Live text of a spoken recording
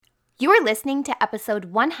You are listening to episode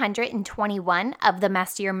 121 of the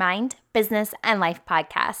Master Your Mind, Business, and Life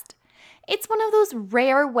podcast. It's one of those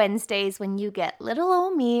rare Wednesdays when you get little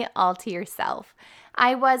old me all to yourself.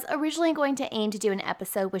 I was originally going to aim to do an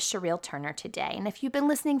episode with Cheryl Turner today, and if you've been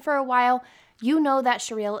listening for a while, you know that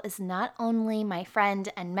Cheryl is not only my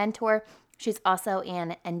friend and mentor, she's also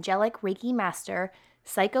an angelic Reiki master,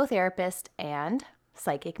 psychotherapist, and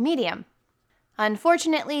psychic medium.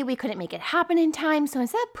 Unfortunately, we couldn't make it happen in time, so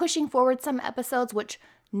instead of pushing forward some episodes, which,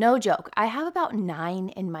 no joke, I have about 9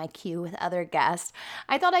 in my queue with other guests,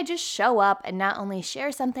 I thought I'd just show up and not only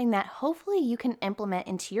share something that hopefully you can implement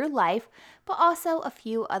into your life, but also a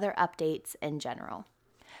few other updates in general.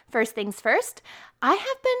 First things first, I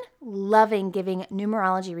have been loving giving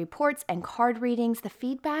numerology reports and card readings. The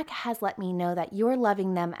feedback has let me know that you're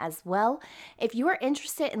loving them as well. If you are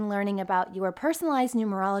interested in learning about your personalized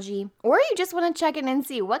numerology, or you just want to check in and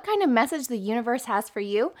see what kind of message the universe has for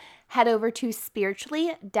you, head over to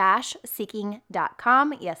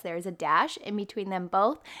spiritually-seeking.com. Yes, there is a dash in between them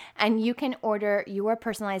both, and you can order your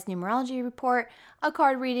personalized numerology report, a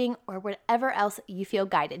card reading, or whatever else you feel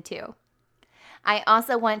guided to. I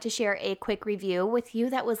also want to share a quick review with you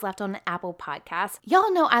that was left on Apple Podcasts.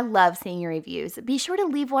 Y'all know I love seeing your reviews. Be sure to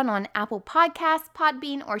leave one on Apple Podcasts,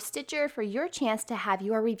 Podbean, or Stitcher for your chance to have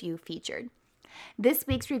your review featured. This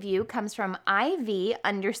week's review comes from IV_Ali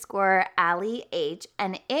H,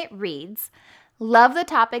 and it reads, "Love the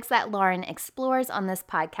topics that Lauren explores on this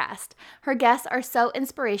podcast. Her guests are so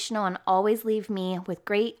inspirational and always leave me with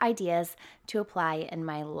great ideas to apply in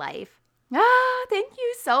my life." Thank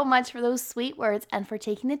you so much for those sweet words and for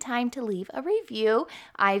taking the time to leave a review,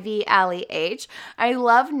 IV_Ali H. I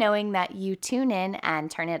love knowing that you tune in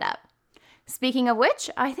and turn it up. Speaking of which,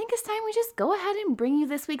 I think it's time we just go ahead and bring you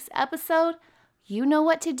this week's episode. You know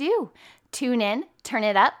what to do. Tune in, turn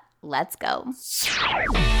it up, let's go.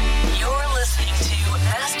 You're listening to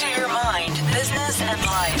Master Your Mind, Business, and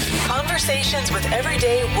Life. Conversations with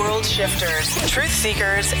everyday world shifters, truth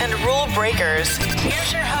seekers, and rule breakers.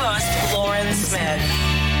 Here's your host, Lauren Smith.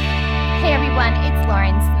 Hey everyone, it's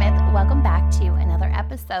Lauren Smith. Welcome back to another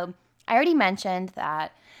episode. I already mentioned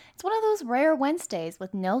that it's one of those rare Wednesdays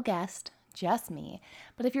with no guest, just me.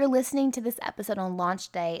 But if you're listening to this episode on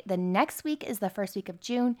launch day, the next week is the first week of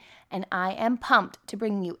June, and I am pumped to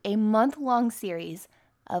bring you a month-long series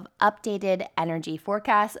of updated energy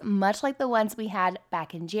forecasts, much like the ones we had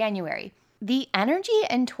back in January. The energy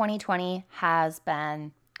in 2020 has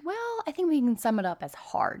been, well, I think we can sum it up as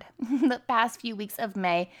hard. The past few weeks of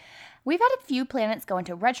May, we've had a few planets go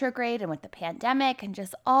into retrograde, and with the pandemic and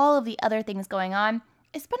just all of the other things going on,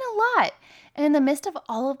 it's been a lot. And in the midst of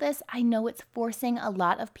all of this, I know it's forcing a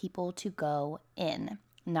lot of people to go in.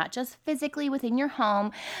 Not just physically within your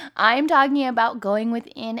home. I'm talking about going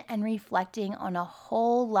within and reflecting on a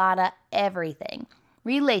whole lot of everything.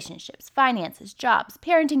 Relationships, finances, jobs,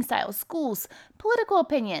 parenting styles, schools, political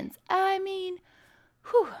opinions. I mean,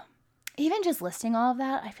 even just listing all of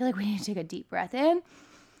that, I feel like we need to take a deep breath in,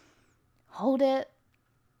 hold it,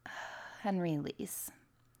 and release.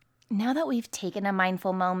 Now that we've taken a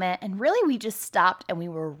mindful moment and really we just stopped and we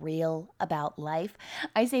were real about life,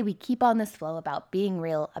 I say we keep on this flow about being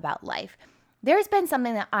real about life. There's been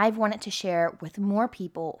something that I've wanted to share with more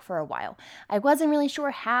people for a while. I wasn't really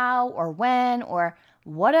sure how or when or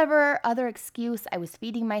whatever other excuse I was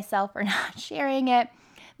feeding myself for not sharing it.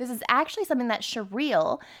 This is actually something that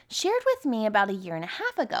Cheryl shared with me about a year and a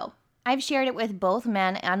half ago. I've shared it with both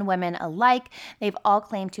men and women alike. They've all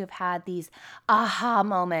claimed to have had these aha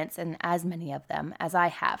moments, and as many of them as I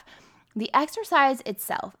have. The exercise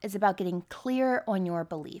itself is about getting clear on your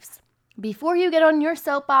beliefs. Before you get on your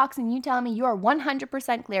soapbox and you tell me you are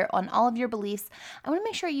 100% clear on all of your beliefs, I want to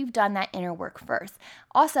make sure you've done that inner work first.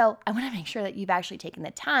 Also, I want to make sure that you've actually taken the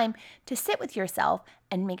time to sit with yourself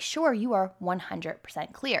and make sure you are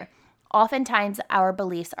 100% clear. Oftentimes, our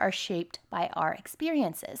beliefs are shaped by our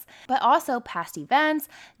experiences, but also past events,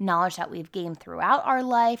 knowledge that we've gained throughout our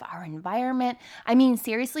life, our environment. I mean,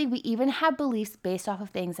 seriously, we even have beliefs based off of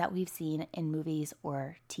things that we've seen in movies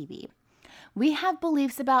or TV. We have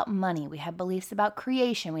beliefs about money. We have beliefs about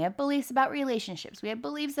creation. We have beliefs about relationships. We have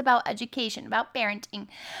beliefs about education, about parenting.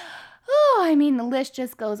 The list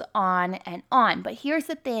just goes on and on. But here's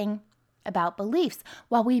the thing about beliefs.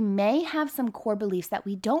 While we may have some core beliefs that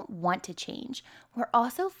we don't want to change, we're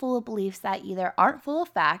also full of beliefs that either aren't full of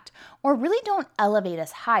fact or really don't elevate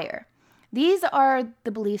us higher. These are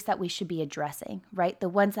the beliefs that we should be addressing, right? The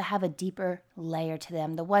ones that have a deeper layer to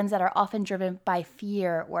them, the ones that are often driven by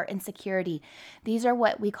fear or insecurity. These are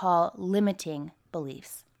what we call limiting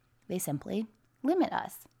beliefs. They simply limit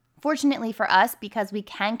us. Fortunately for us, because we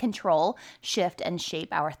can control, shift, and shape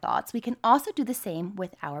our thoughts, we can also do the same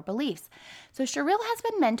with our beliefs. So Sherrill has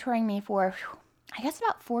been mentoring me for, I guess,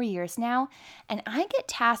 about 4 years now, and I get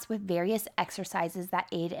tasked with various exercises that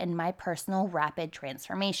aid in my personal rapid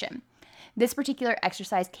transformation. This particular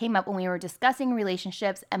exercise came up when we were discussing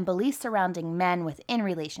relationships and beliefs surrounding men within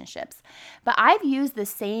relationships. But I've used the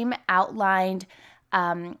same outlined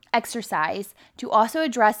exercise to also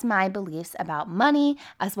address my beliefs about money,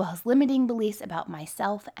 as well as limiting beliefs about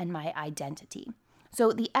myself and my identity.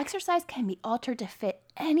 So the exercise can be altered to fit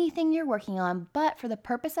anything you're working on, but for the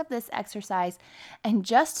purpose of this exercise, and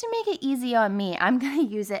just to make it easy on me, I'm going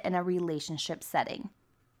to use it in a relationship setting.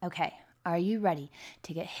 Okay, are you ready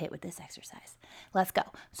to get hit with this exercise? Let's go.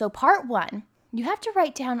 So part 1, you have to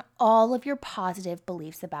write down all of your positive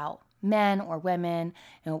beliefs about men or women,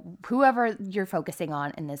 whoever you're focusing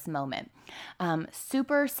on in this moment.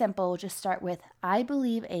 Super simple. Just start with, I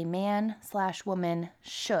believe a man/woman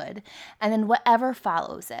should, and then whatever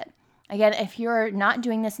follows it. Again, if you're not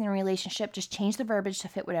doing this in a relationship, just change the verbiage to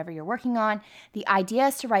fit whatever you're working on. The idea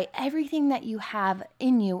is to write everything that you have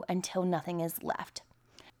in you until nothing is left.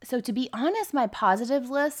 So to be honest, my positive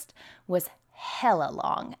list was hella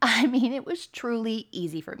long. I mean, it was truly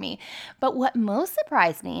easy for me. But what most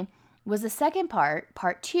surprised me was the second part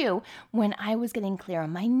 2, when I was getting clear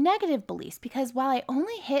on my negative beliefs, because while I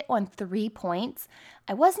only hit on 3 points,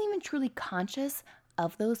 I wasn't even truly conscious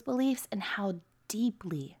of those beliefs and how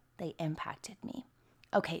deeply they impacted me.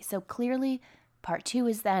 Okay, so clearly part 2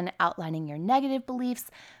 is then outlining your negative beliefs,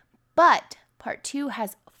 but part 2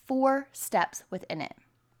 has 4 steps within it.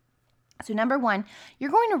 So number 1, you're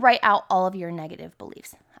going to write out all of your negative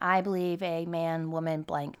beliefs. I believe a man, woman,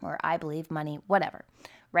 blank, or I believe money, whatever.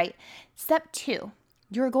 Right? Step 2,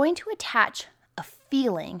 you're going to attach a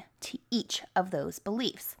feeling to each of those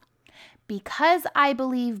beliefs. Because I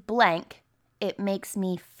believe blank, it makes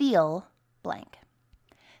me feel blank.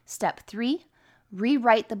 Step 3,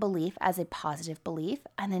 rewrite the belief as a positive belief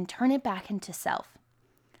and then turn it back into self.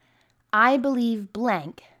 I believe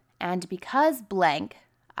blank, and because blank,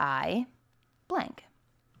 I blank.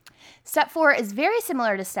 Step 4 is very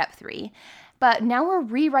similar to step 3, but now we're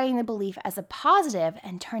rewriting the belief as a positive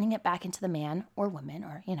and turning it back into the man or woman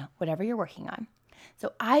or, whatever you're working on.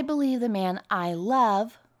 So I believe the man I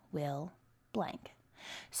love will blank.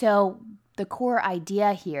 So the core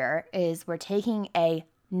idea here is we're taking a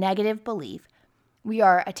negative belief, we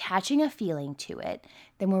are attaching a feeling to it,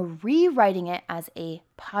 then we're rewriting it as a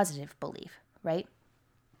positive belief, right?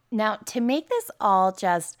 Now, to make this all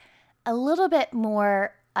just a little bit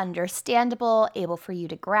more understandable, able for you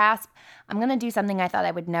to grasp, I'm going to do something I thought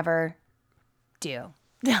I would never do,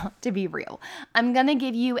 to be real. I'm going to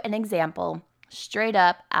give you an example straight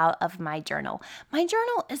up out of my journal. My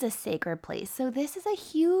journal is a sacred place, so this is a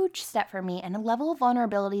huge step for me and a level of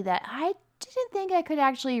vulnerability that I didn't think I could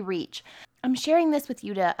actually reach. I'm sharing this with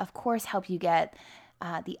you to, of course, help you get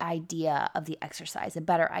the idea of the exercise, a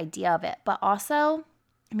better idea of it, but also,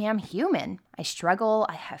 I'm human. I struggle,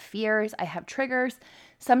 I have fears, I have triggers.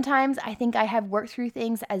 Sometimes I think I have worked through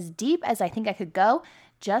things as deep as I think I could go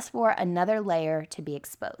just for another layer to be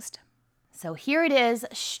exposed. So here it is,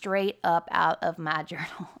 straight up out of my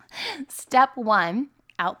journal. Step 1,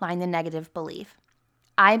 outline the negative belief.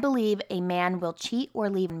 I believe a man will cheat or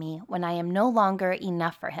leave me when I am no longer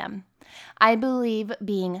enough for him. I believe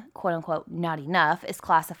being quote unquote not enough is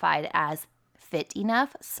classified as fit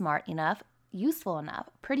enough, smart enough, useful enough,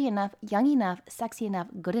 pretty enough, young enough, sexy enough,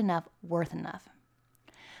 good enough, worth enough.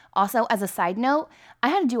 Also, as a side note, I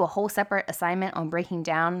had to do a whole separate assignment on breaking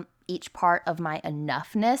down each part of my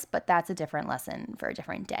enoughness, but that's a different lesson for a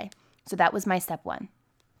different day. So that was my step 1.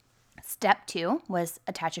 Step 2 was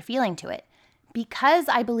attach a feeling to it. Because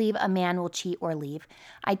I believe a man will cheat or leave,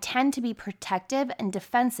 I tend to be protective and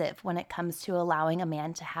defensive when it comes to allowing a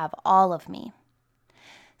man to have all of me.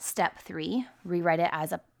 Step 3, rewrite it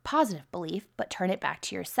as a positive belief, but turn it back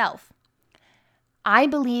to yourself. I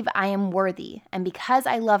believe I am worthy, and because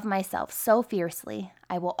I love myself so fiercely,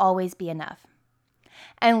 I will always be enough.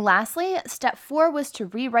 And lastly, step 4 was to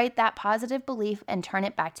rewrite that positive belief and turn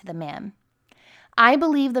it back to the man. I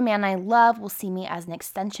believe the man I love will see me as an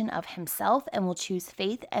extension of himself and will choose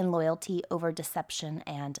faith and loyalty over deception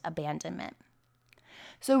and abandonment.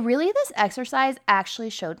 So really, this exercise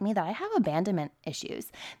actually showed me that I have abandonment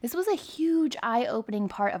issues. This was a huge eye-opening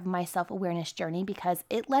part of my self-awareness journey because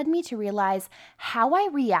it led me to realize how I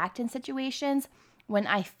react in situations when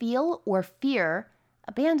I feel or fear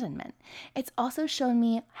abandonment. It's also shown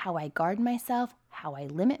me how I guard myself, how I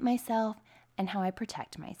limit myself, and how I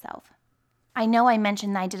protect myself. I know I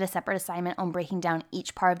mentioned that I did a separate assignment on breaking down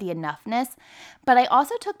each part of the enoughness, but I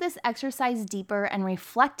also took this exercise deeper and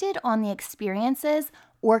reflected on the experiences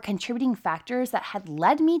or contributing factors that had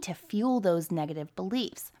led me to fuel those negative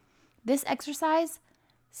beliefs. This exercise,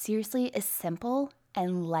 seriously, is simple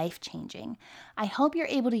and life-changing. I hope you're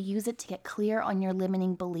able to use it to get clear on your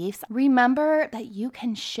limiting beliefs. Remember that you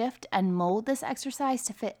can shift and mold this exercise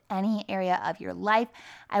to fit any area of your life.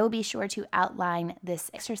 I will be sure to outline this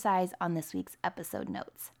exercise on this week's episode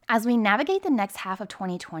notes. As we navigate the next half of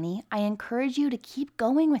 2020, I encourage you to keep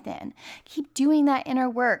going within. Keep doing that inner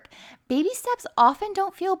work. Baby steps often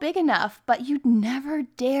don't feel big enough, but you'd never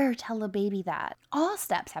dare tell a baby that. All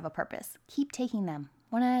steps have a purpose. Keep taking them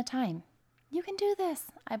one at a time. You can do this.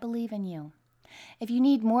 I believe in you. If you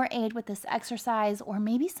need more aid with this exercise or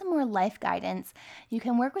maybe some more life guidance, you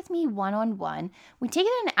can work with me one-on-one. We take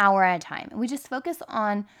it an hour at a time, and we just focus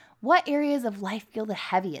on what areas of life feel the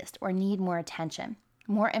heaviest or need more attention.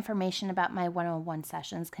 More information about my one-on-one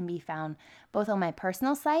sessions can be found both on my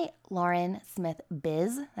personal site,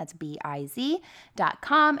 laurensmithbiz, that's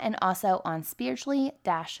biz.com, and also on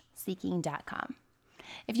spiritually-seeking.com.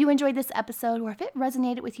 If you enjoyed this episode or if it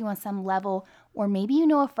resonated with you on some level, or maybe you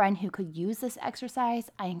know a friend who could use this exercise,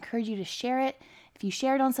 I encourage you to share it. If you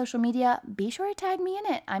share it on social media, be sure to tag me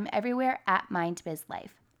in it. I'm everywhere at MindBizLife.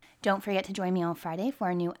 Don't forget to join me on Friday for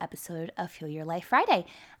a new episode of Fuel Your Life Friday.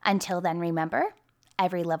 Until then, remember,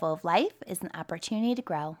 every level of life is an opportunity to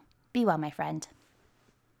grow. Be well, my friend.